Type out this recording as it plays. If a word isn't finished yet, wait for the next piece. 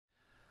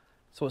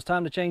So it's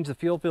time to change the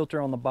fuel filter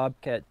on the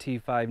Bobcat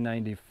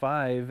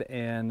T595,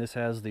 and this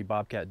has the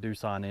Bobcat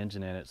Doosan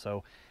engine in it.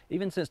 So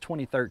even since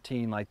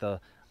 2013, like the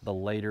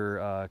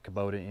later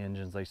Kubota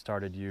engines, they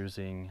started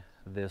using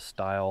this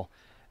style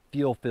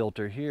fuel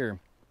filter here.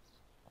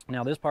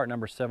 Now this part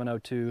number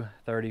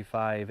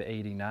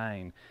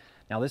 7023589.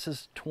 Now this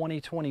is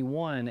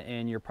 2021,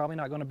 and you're probably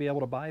not going to be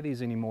able to buy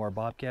these anymore.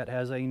 Bobcat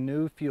has a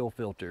new fuel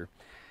filter.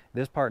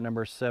 This part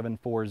number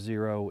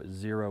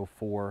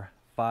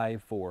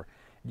 7400454.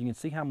 You can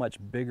see how much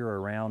bigger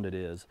around it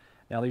is.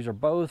 Now these are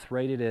both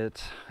rated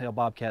at,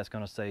 Bobcat's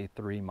going to say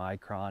 3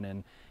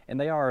 micron, and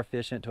they are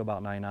efficient to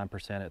about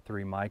 99% at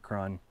 3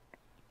 micron.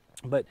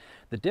 But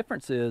the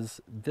difference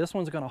is this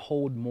one's going to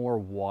hold more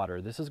water.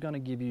 This is going to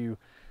give you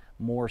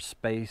more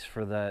space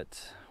for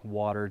that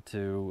water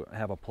to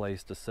have a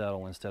place to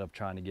settle instead of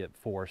trying to get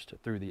forced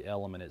through the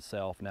element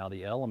itself. Now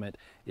the element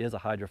is a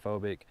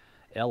hydrophobic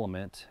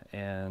element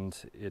and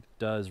it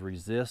does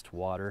resist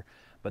water,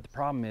 but the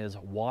problem is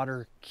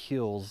water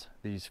kills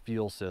these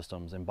fuel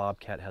systems, and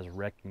Bobcat has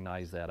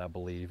recognized that, I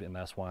believe, and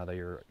that's why they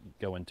are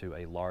going to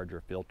a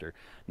larger filter.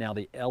 Now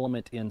the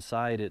element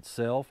inside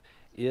itself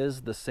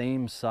is the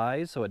same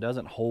size, so it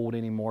doesn't hold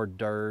any more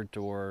dirt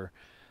or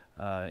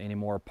any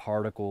more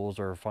particles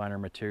or finer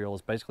material.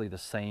 It's basically the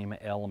same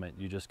element.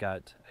 You just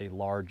got a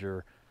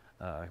larger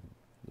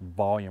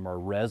volume or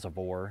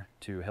reservoir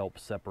to help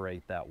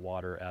separate that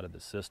water out of the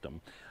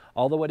system.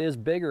 Although it is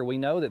bigger, we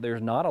know that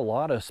there's not a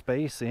lot of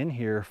space in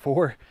here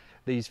for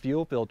these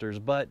fuel filters,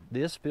 but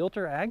this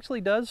filter actually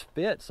does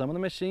fit. Some of the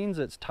machines,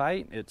 it's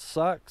tight, it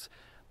sucks,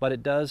 but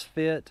it does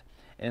fit,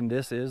 and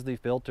this is the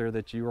filter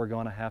that you are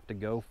going to have to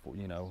go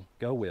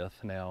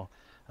with now.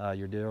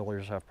 Your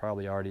dealers have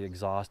probably already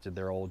exhausted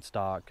their old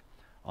stock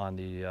on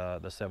the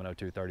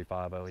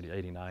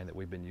 7023589 that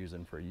we've been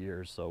using for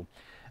years. So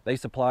they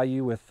supply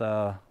you with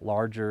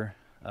larger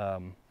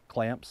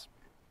clamps,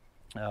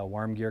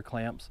 worm gear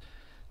clamps,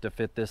 to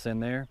fit this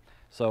in there.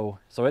 So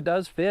it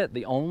does fit.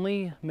 The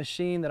only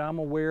machine that I'm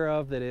aware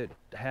of that it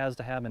has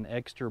to have an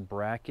extra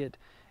bracket,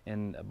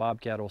 and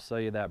Bobcat will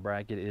sell you that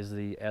bracket, is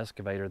the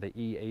excavator, the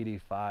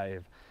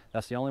E85.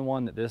 That's the only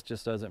one that this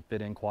just doesn't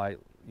fit in quite,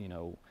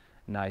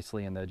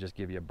 nicely, and they'll just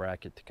give you a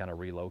bracket to kind of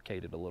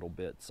relocate it a little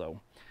bit.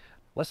 So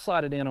let's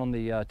slide it in on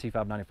the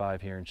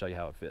T595 here and show you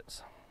how it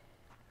fits.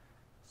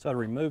 So to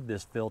remove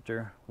this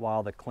filter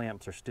while the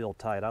clamps are still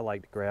tight, I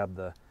like to grab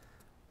the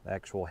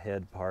actual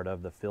head part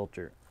of the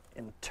filter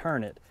and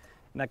turn it,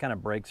 and that kind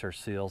of breaks our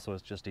seal, so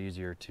it's just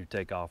easier to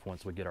take off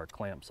once we get our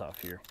clamps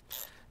off here.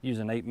 Use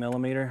an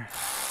 8mm.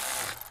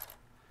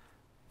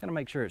 Gotta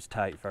make sure it's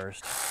tight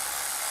first.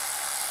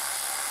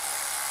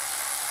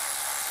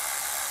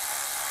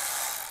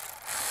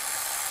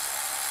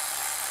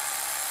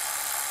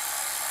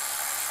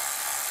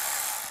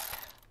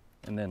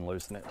 And then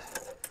loosen it.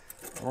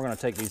 We're going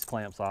to take these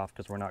clamps off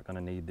because we're not going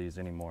to need these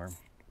anymore.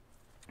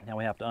 Now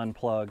we have to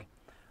unplug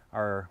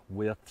our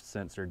WIF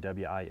sensor,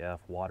 WIF,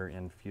 water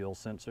and fuel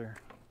sensor.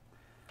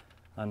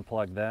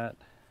 Unplug that,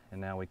 and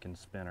now we can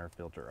spin our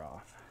filter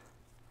off.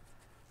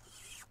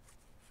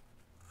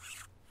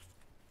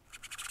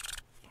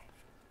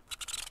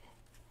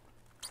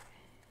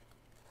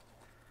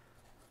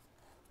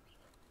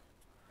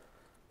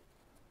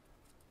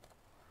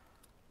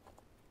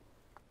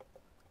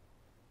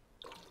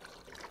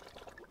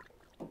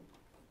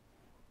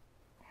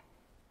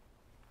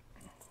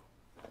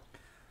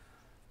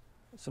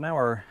 So now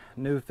our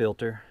new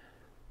filter,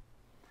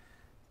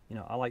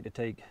 I like to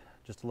take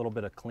just a little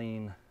bit of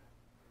clean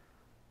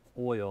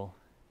oil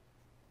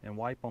and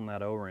wipe on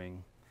that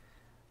O-ring.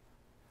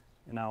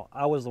 And now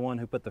I was the one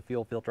who put the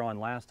fuel filter on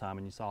last time,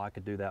 and you saw I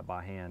could do that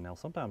by hand. Now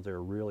sometimes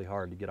they're really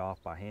hard to get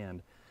off by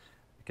hand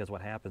because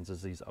what happens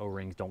is these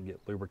O-rings don't get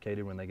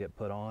lubricated when they get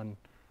put on,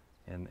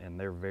 and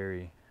they're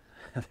very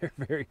they're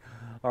very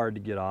hard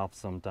to get off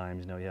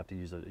sometimes. You have to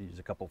use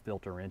a couple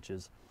filter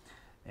wrenches.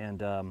 And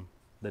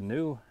the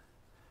new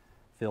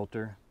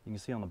filter, you can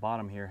see on the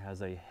bottom here,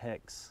 has a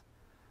hex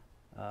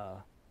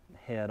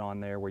head on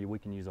there where we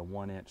can use a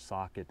 1-inch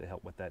socket to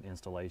help with that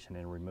installation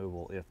and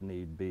removal if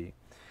need be.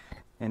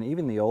 And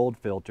even the old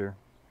filter,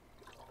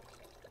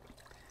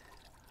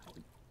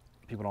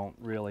 people don't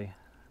really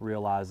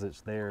realize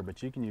it's there,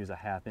 but you can use a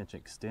 1/2-inch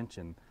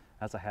extension.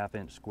 That's a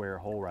 1/2-inch square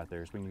hole right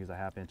there, so we can use a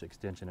 1/2-inch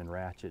extension and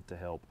ratchet to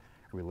help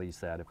release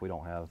that if we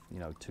don't have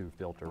 2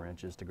 filter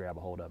wrenches to grab a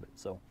hold of it.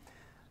 So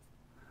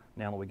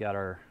now that we got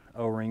our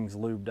O-rings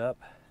lubed up,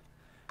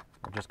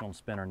 we're just going to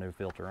spin our new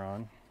filter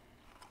on.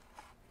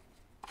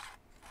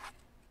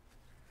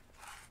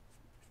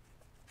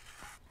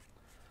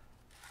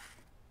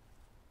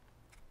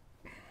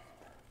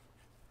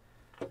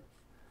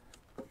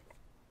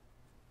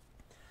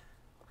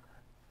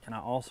 And I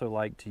also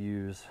like to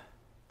use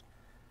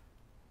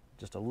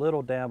just a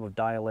little dab of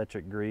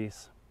dielectric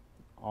grease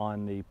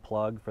on the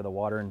plug for the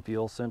water and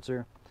fuel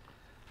sensor,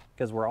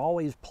 because we're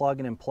always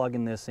plugging and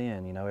plugging this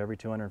in, every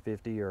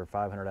 250 or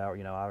 500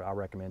 hours. I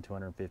recommend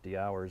 250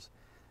 hours,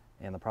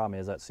 and the problem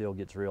is that seal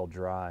gets real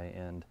dry,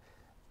 and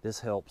this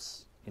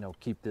helps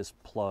keep this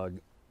plug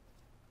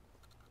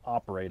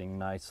operating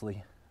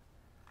nicely,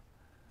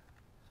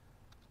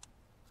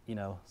 you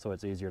know, so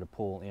it's easier to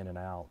pull in and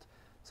out.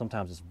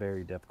 Sometimes it's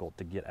very difficult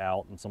to get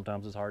out, and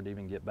sometimes it's hard to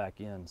even get back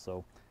in.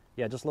 So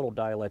yeah, just a little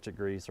dielectric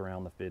grease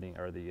around the fitting,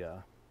 or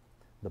the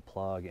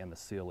plug and the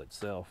seal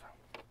itself.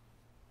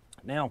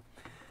 Now,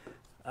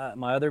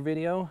 my other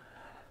video,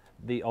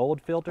 the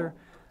old filter,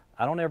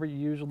 I don't ever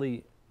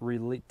usually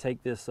really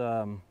take this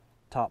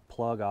top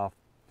plug off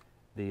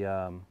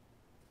the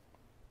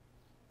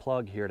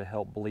plug here to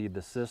help bleed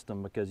the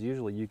system, because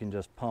usually you can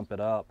just pump it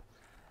up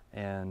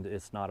and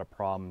it's not a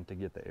problem to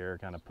get the air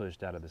kind of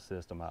pushed out of the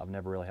system. I've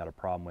never really had a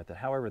problem with it.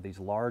 However, these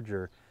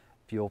larger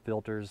fuel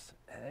filters,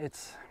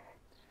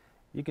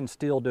 you can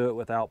still do it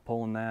without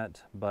pulling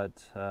that,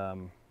 but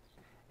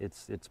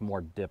it's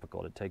more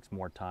difficult. It takes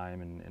more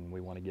time, and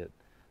we want to get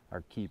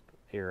or keep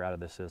air out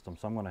of the system.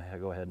 So I'm going to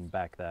go ahead and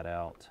back that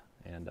out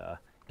and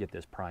get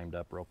this primed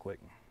up real quick.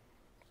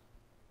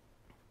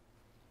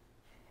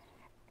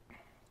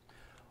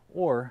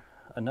 Or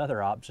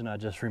another option I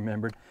just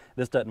remembered,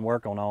 this doesn't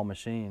work on all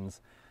machines,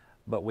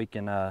 but we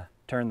can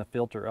turn the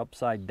filter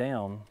upside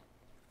down,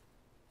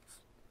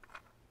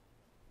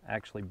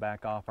 actually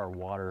back off our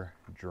water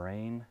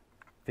drain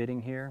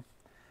fitting here,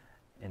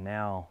 and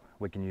now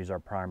we can use our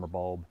primer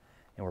bulb,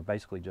 and we're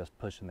basically just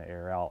pushing the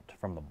air out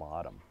from the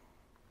bottom.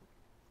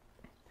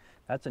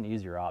 That's an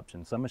easier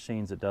option. Some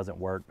machines it doesn't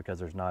work because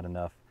there's not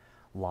enough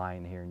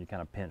line here, and you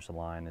kind of pinch the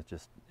line.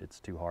 It's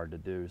too hard to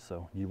do,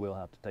 so you will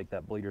have to take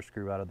that bleeder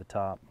screw out of the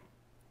top.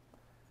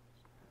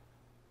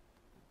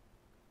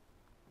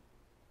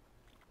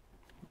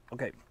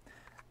 Okay,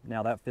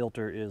 now that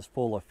filter is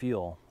full of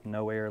fuel,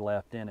 no air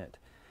left in it.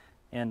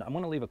 And I'm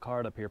going to leave a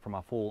card up here for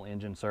my full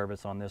engine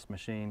service on this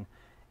machine,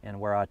 and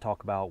where I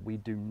talk about we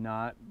do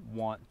not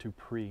want to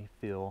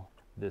pre-fill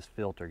this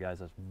filter, guys.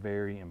 That's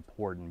very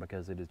important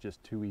because it is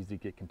just too easy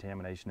to get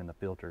contamination in the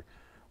filter.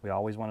 We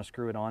always want to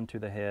screw it onto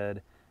the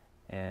head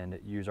and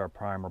use our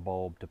primer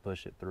bulb to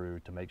push it through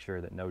to make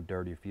sure that no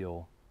dirty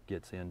fuel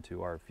gets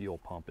into our fuel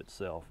pump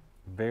itself.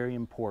 Very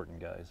important,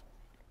 guys.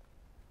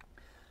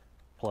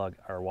 Plug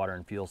our water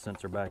and fuel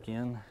sensor back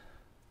in.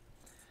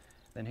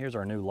 Then here's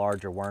our new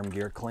larger worm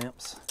gear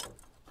clamps.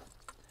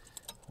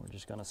 We're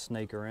just going to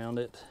snake around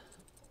it.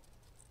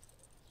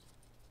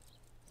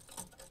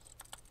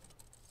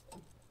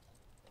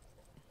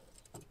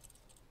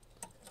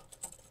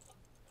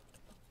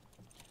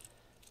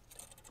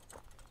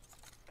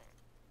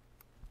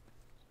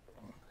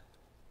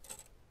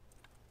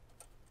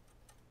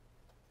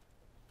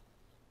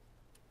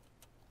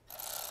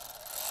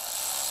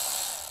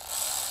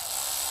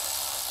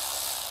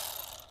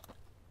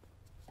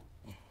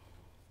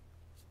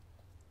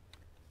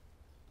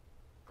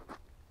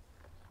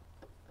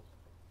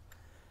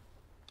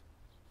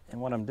 And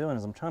what I'm doing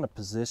is I'm trying to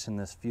position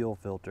this fuel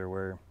filter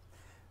where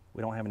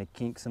we don't have any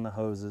kinks in the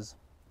hoses.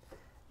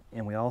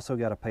 And we also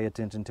got to pay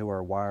attention to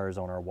our wires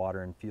on our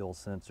water and fuel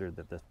sensor,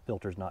 that the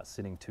filter's not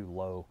sitting too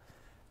low,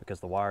 because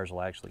the wires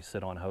will actually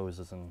sit on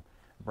hoses and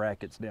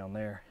brackets down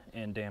there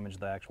and damage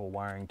the actual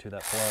wiring to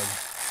that plug.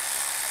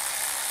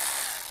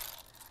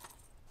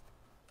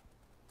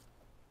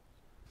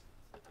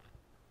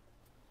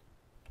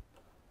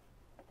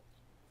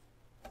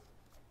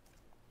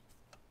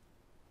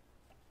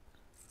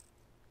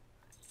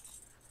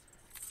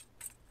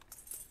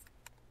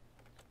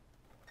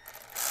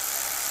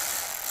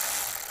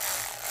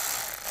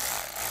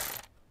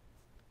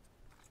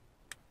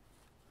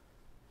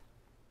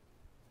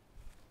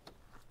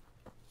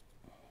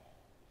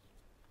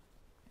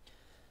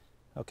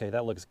 Okay,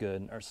 that looks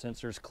good. Our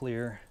sensor's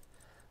clear,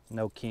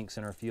 no kinks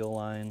in our fuel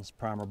lines,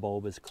 primer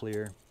bulb is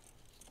clear.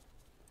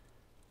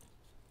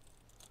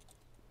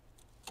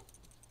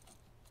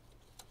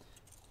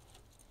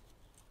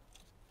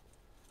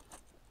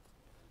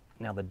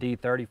 Now the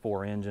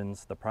D34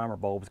 engines, the primer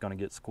bulb is going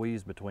to get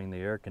squeezed between the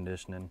air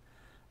conditioning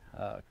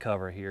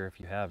cover here if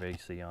you have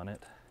AC on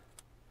it.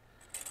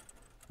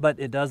 But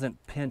it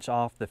doesn't pinch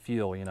off the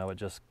fuel, you know, it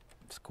just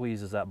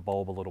squeezes that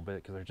bulb a little bit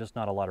because there's just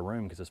not a lot of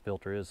room because this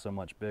filter is so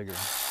much bigger.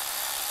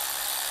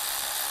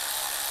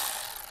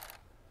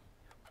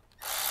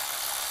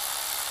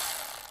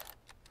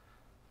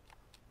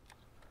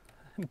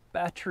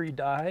 Battery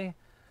die?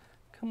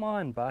 Come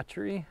on,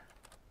 battery.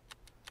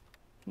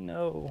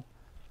 No.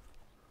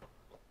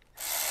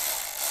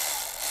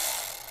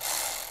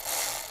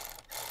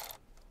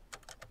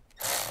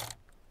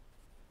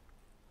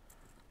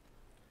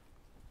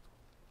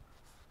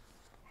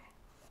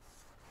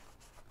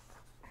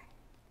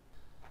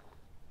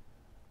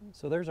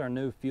 So there's our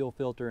new fuel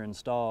filter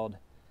installed,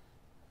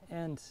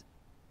 and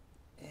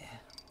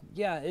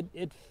yeah,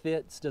 it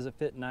fits. Does it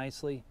fit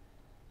nicely?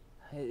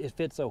 It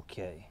fits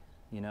okay,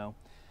 you know.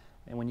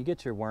 And when you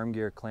get your worm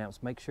gear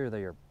clamps, make sure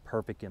they are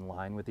perfect in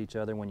line with each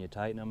other when you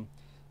tighten them.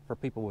 For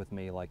people with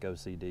me like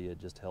OCD, it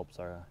just helps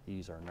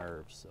ease our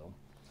nerves.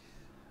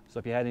 So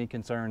if you had any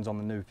concerns on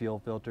the new fuel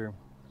filter,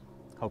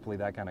 hopefully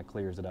that kind of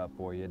clears it up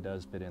for you. It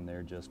does fit in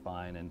there just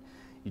fine, and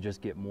you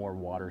just get more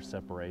water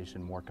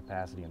separation, more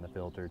capacity in the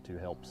filter to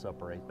help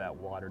separate that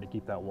water, to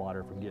keep that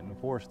water from getting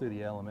forced through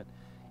the element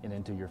and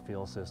into your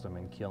fuel system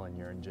and killing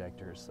your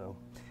injectors. So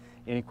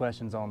any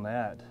questions on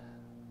that,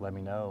 let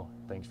me know.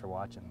 Thanks for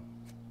watching.